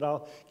places, but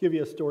I'll give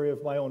you a story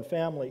of my own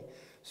family.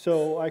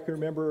 So I can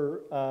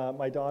remember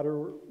my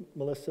daughter,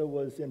 Melissa,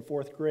 was in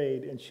 4th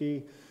grade, and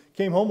she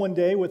came home one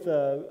day with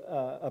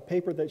a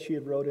paper that she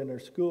had wrote in her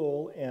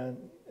school, and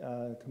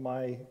to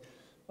my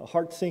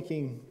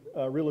heart-sinking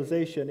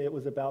realization, it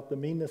was about the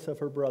meanness of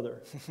her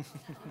brother.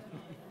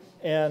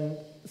 And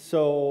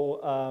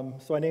so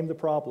I named the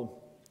problem.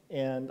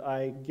 And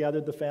I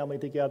gathered the family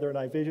together, and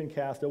I vision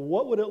casted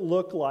what would it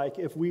look like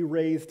if we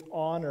raised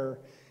honor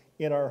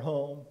in our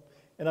home.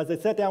 And as I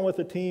sat down with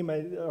the team,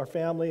 our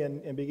family,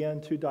 and began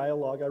to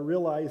dialogue, I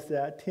realized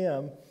that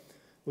Tim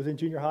was in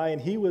junior high,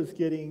 and he was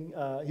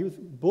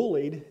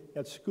bullied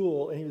at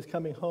school, and he was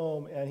coming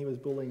home, and he was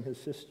bullying his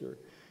sister.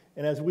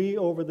 And as we,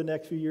 over the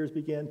next few years,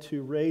 began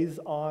to raise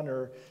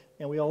honor,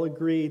 and we all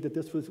agreed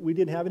that we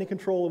didn't have any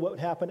control of what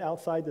happened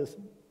outside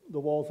the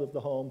walls of the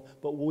home,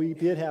 but we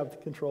did have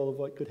control of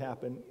what could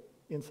happen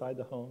inside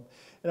the home.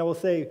 And I will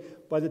say,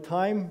 by the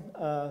time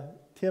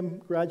Tim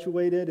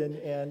graduated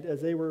and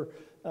as they were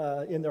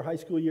in their high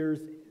school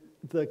years,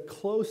 the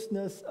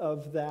closeness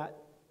of that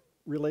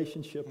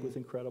relationship was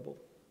incredible.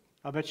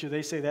 I'll bet you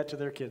they say that to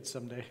their kids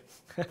someday.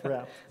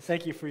 Perhaps.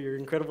 Thank you for your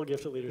incredible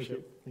gift of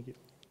leadership. Thank you.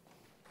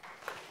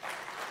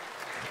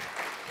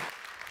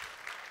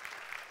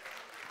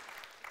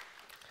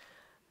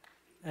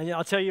 And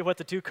I'll tell you what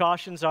the 2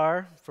 cautions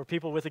are for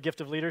people with a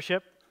gift of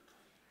leadership.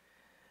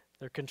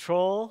 They're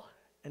control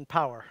and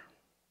power.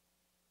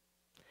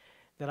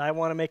 That I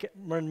want to make it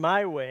run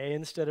my way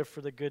instead of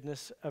for the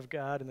goodness of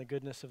God and the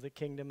goodness of the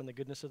kingdom and the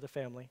goodness of the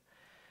family.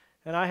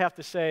 And I have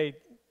to say,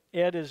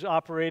 Ed has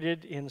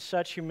operated in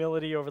such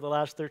humility over the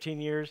last 13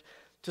 years,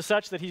 to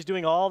such that he's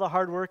doing all the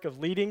hard work of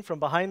leading from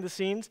behind the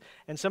scenes,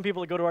 and some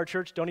people that go to our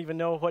church don't even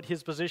know what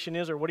his position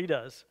is or what he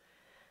does.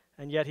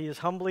 And yet he is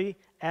humbly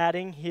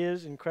adding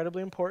his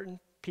incredibly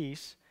important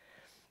piece.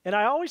 And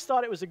I always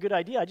thought it was a good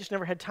idea. I just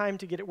never had time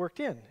to get it worked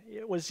in.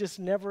 It was just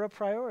never a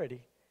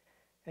priority.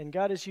 And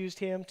God has used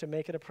him to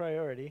make it a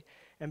priority.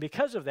 And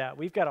because of that,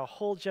 we've got a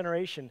whole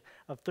generation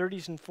of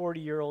 30s and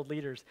 40-year-old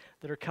leaders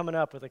that are coming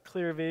up with a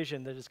clear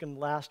vision that is going to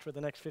last for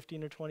the next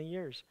 15 or 20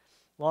 years,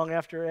 long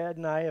after Ed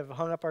and I have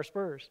hung up our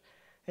spurs.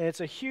 And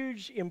it's a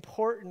huge,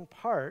 important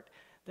part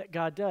that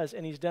God does,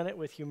 and he's done it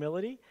with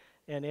humility.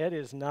 And Ed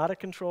is not a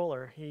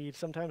controller. He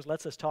sometimes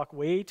lets us talk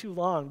way too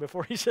long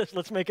before he says,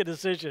 let's make a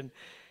decision.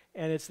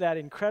 And it's that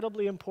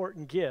incredibly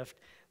important gift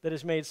that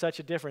has made such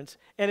a difference.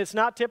 And it's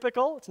not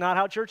typical. It's not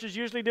how churches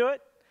usually do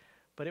it.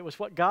 But it was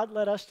what God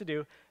led us to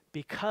do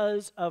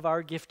because of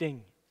our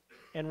gifting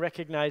and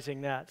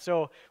recognizing that.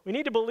 So we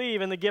need to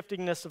believe in the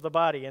giftingness of the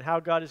body and how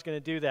God is going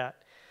to do that.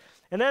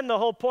 And then the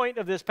whole point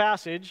of this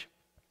passage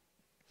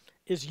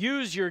is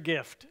use your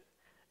gift.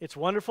 It's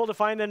wonderful to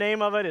find the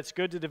name of it. It's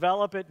good to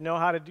develop it, know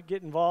how to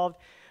get involved.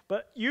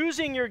 But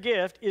using your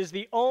gift is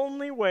the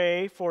only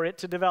way for it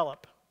to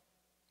develop.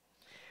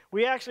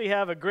 We actually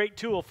have a great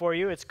tool for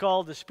you. It's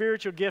called the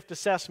Spiritual Gift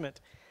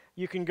Assessment.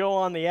 You can go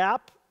on the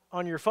app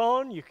on your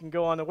phone. You can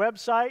go on the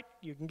website.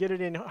 You can get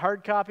it in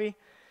hard copy.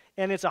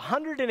 And it's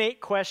 108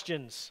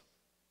 questions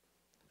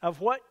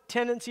of what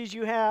tendencies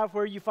you have,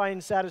 where you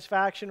find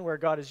satisfaction, where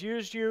God has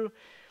used you,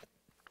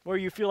 where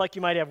you feel like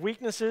you might have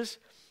weaknesses.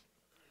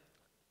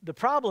 The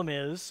problem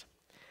is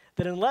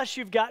that unless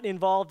you've gotten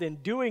involved in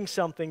doing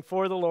something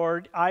for the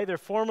Lord, either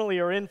formally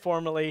or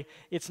informally,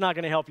 it's not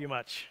going to help you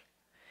much.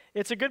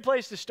 It's a good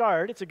place to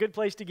start. It's a good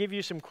place to give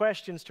you some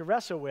questions to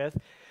wrestle with.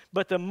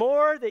 But the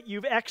more that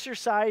you've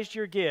exercised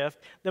your gift,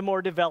 the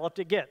more developed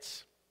it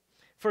gets.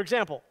 For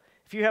example,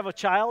 if you have a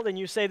child and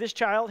you say, this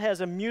child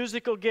has a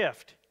musical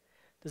gift,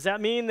 does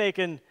that mean they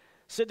can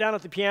sit down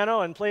at the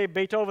piano and play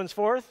Beethoven's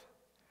Fourth?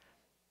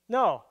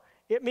 No.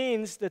 It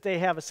means that they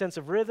have a sense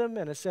of rhythm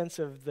and a sense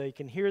of they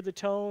can hear the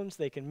tones,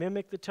 they can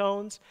mimic the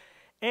tones,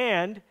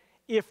 and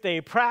if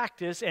they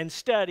practice and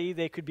study,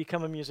 they could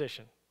become a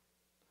musician.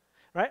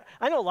 Right?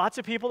 I know lots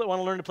of people that want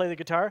to learn to play the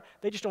guitar.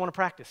 They just don't want to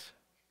practice.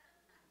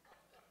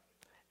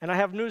 And I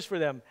have news for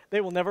them.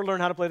 They will never learn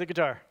how to play the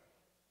guitar.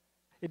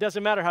 It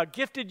doesn't matter how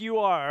gifted you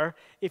are.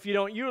 If you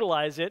don't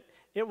utilize it,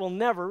 it will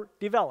never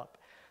develop.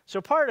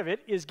 So part of it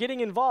is getting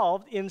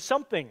involved in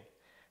something.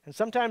 And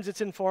sometimes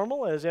it's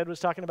informal, as Ed was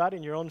talking about,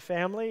 in your own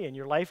family, in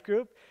your life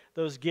group.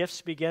 Those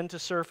gifts begin to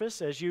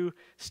surface as you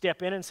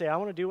step in and say, I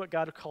want to do what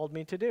God called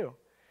me to do.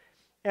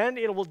 And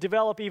it will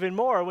develop even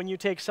more when you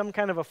take some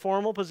kind of a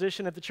formal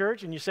position at the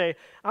church and you say,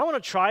 I want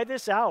to try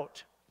this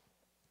out.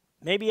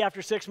 Maybe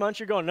after 6 months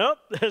you're going, nope,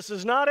 this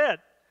is not it.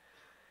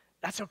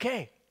 That's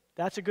okay.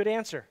 That's a good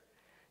answer.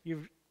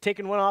 You've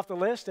taken one off the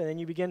list and then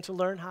you begin to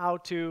learn how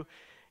to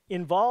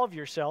involve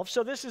yourself.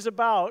 So this is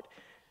about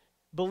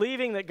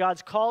believing that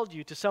God's called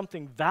you to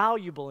something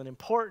valuable and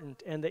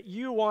important and that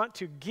you want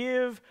to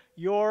give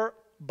your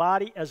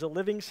body as a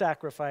living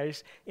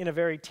sacrifice in a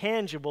very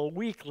tangible,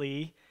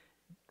 weekly,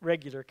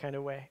 regular kind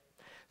of way.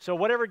 So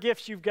whatever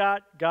gifts you've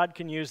got, God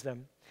can use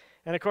them.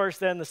 And of course,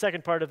 then the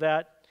second part of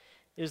that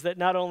is that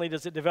not only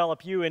does it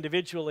develop you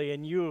individually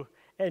and you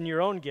and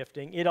your own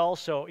gifting, it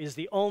also is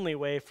the only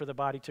way for the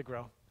body to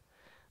grow.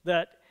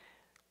 That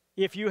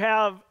if you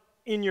have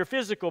in your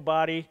physical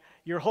body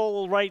your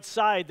whole right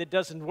side that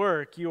doesn't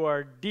work, you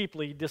are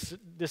deeply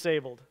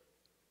disabled.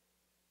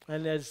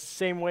 And as the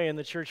same way in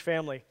the church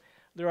family.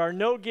 There are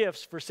no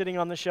gifts for sitting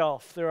on the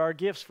shelf. There are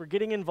gifts for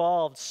getting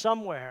involved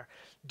somewhere,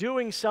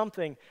 doing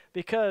something,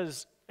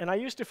 because, and I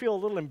used to feel a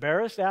little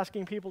embarrassed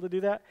asking people to do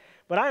that,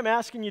 but I'm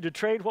asking you to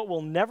trade what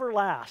will never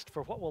last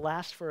for what will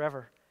last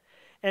forever,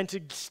 and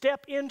to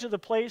step into the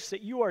place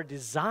that you are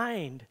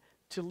designed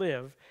to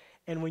live.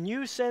 And when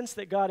you sense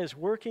that God is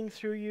working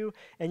through you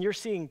and you're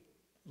seeing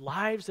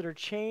lives that are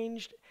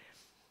changed,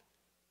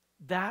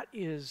 that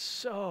is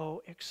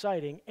so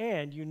exciting,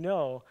 and you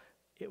know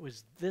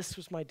this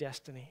was my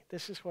destiny.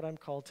 This is what I'm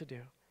called to do.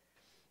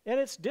 And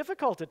it's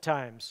difficult at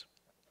times.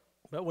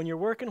 But when you're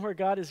working where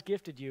God has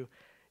gifted you,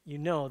 you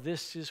know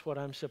this is what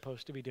I'm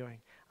supposed to be doing.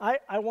 I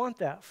want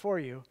that for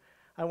you.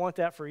 I want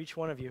that for each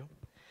one of you.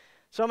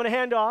 So I'm going to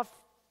hand off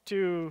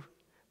to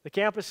the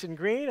campus in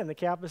Greene and the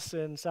campus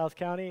in South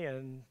County,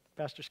 and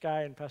Pastor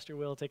Sky and Pastor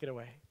Will, take it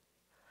away.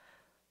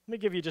 Let me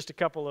give you just a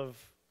couple of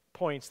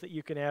points that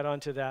you can add on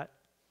to that.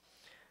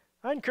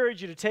 I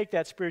encourage you to take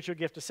that spiritual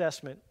gift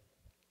assessment.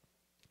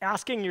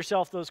 Asking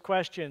yourself those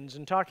questions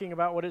and talking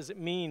about what does it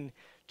mean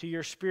to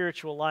your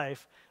spiritual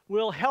life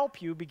will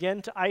help you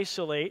begin to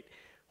isolate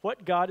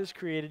what God has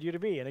created you to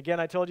be. And again,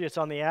 I told you it's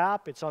on the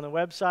app, it's on the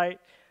website,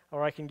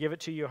 or I can give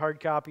it to you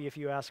hard copy if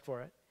you ask for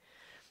it.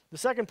 The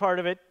second part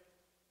of it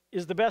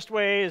is the best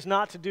way is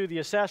not to do the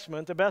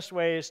assessment. The best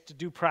way is to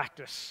do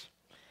practice,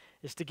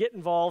 is to get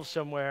involved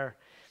somewhere.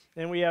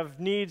 And we have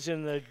needs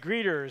in the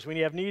greeters. We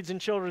have needs in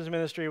children's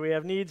ministry. We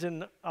have needs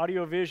in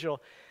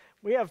audiovisual.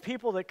 We have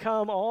people that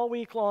come all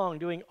week long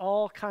doing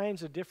all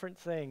kinds of different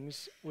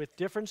things with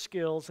different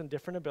skills and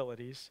different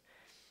abilities.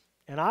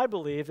 And I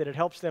believe that it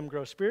helps them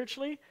grow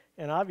spiritually,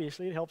 and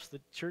obviously it helps the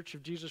Church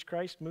of Jesus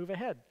Christ move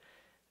ahead.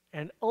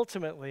 And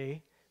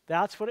ultimately,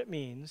 that's what it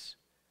means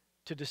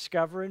to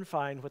discover and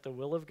find what the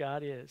will of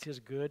God is, His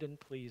good and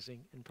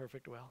pleasing and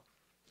perfect will.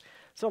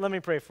 So let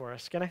me pray for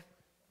us, can I?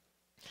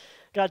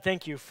 God,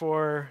 thank you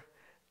for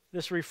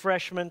this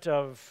refreshment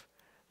of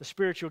the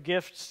spiritual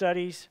gift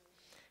studies.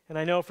 And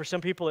I know for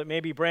some people it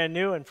may be brand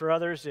new, and for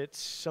others it's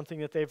something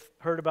that they've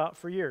heard about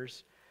for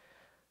years.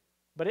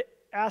 But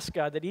ask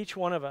God that each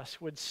one of us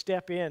would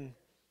step in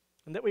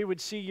and that we would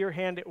see your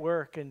hand at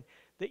work and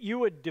that you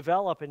would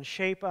develop and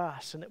shape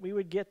us and that we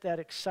would get that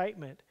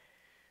excitement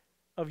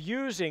of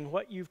using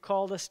what you've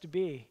called us to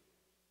be,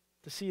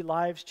 to see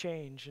lives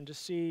change and to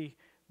see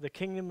the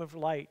kingdom of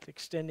light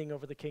extending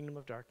over the kingdom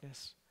of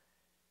darkness.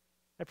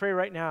 I pray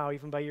right now,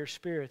 even by your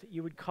Spirit, that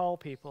you would call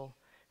people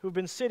who've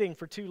been sitting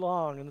for too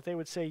long and that they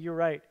would say, you're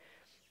right,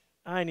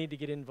 I need to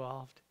get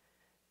involved,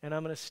 and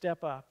I'm going to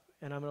step up,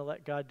 and I'm going to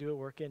let God do a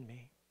work in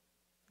me.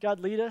 God,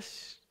 lead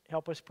us.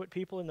 Help us put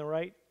people in the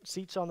right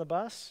seats on the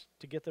bus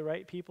to get the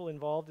right people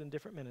involved in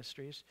different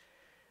ministries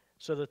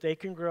so that they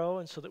can grow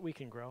and so that we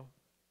can grow.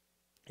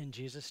 In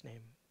Jesus'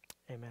 name,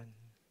 amen.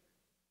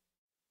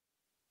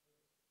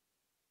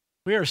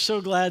 We are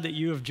so glad that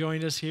you have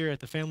joined us here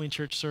at the Family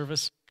Church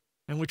service,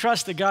 and we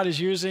trust that God is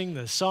using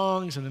the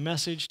songs and the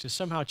message to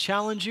somehow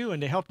challenge you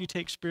and to help you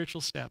take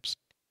spiritual steps.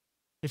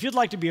 If you'd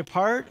like to be a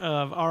part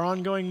of our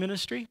ongoing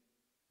ministry,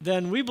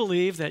 then we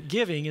believe that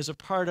giving is a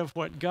part of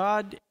what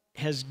God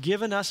has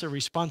given us, a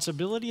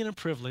responsibility and a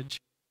privilege,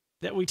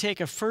 that we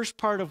take a first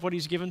part of what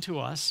he's given to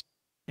us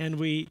and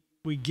we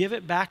give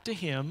it back to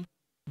him,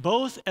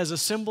 both as a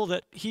symbol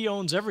that he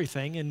owns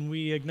everything, and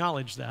we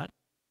acknowledge that,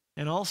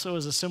 and also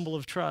as a symbol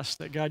of trust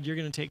that, God, you're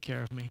going to take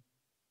care of me.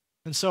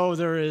 And so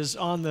there is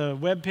on the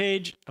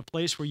webpage a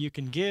place where you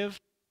can give,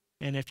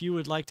 and if you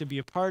would like to be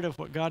a part of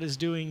what God is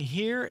doing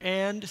here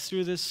and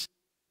through this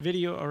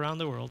video around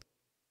the world,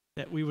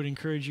 that we would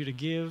encourage you to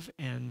give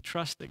and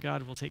trust that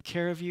God will take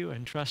care of you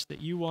and trust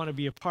that you want to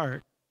be a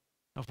part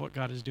of what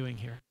God is doing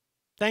here.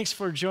 Thanks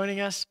for joining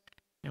us,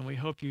 and we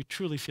hope you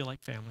truly feel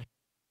like family.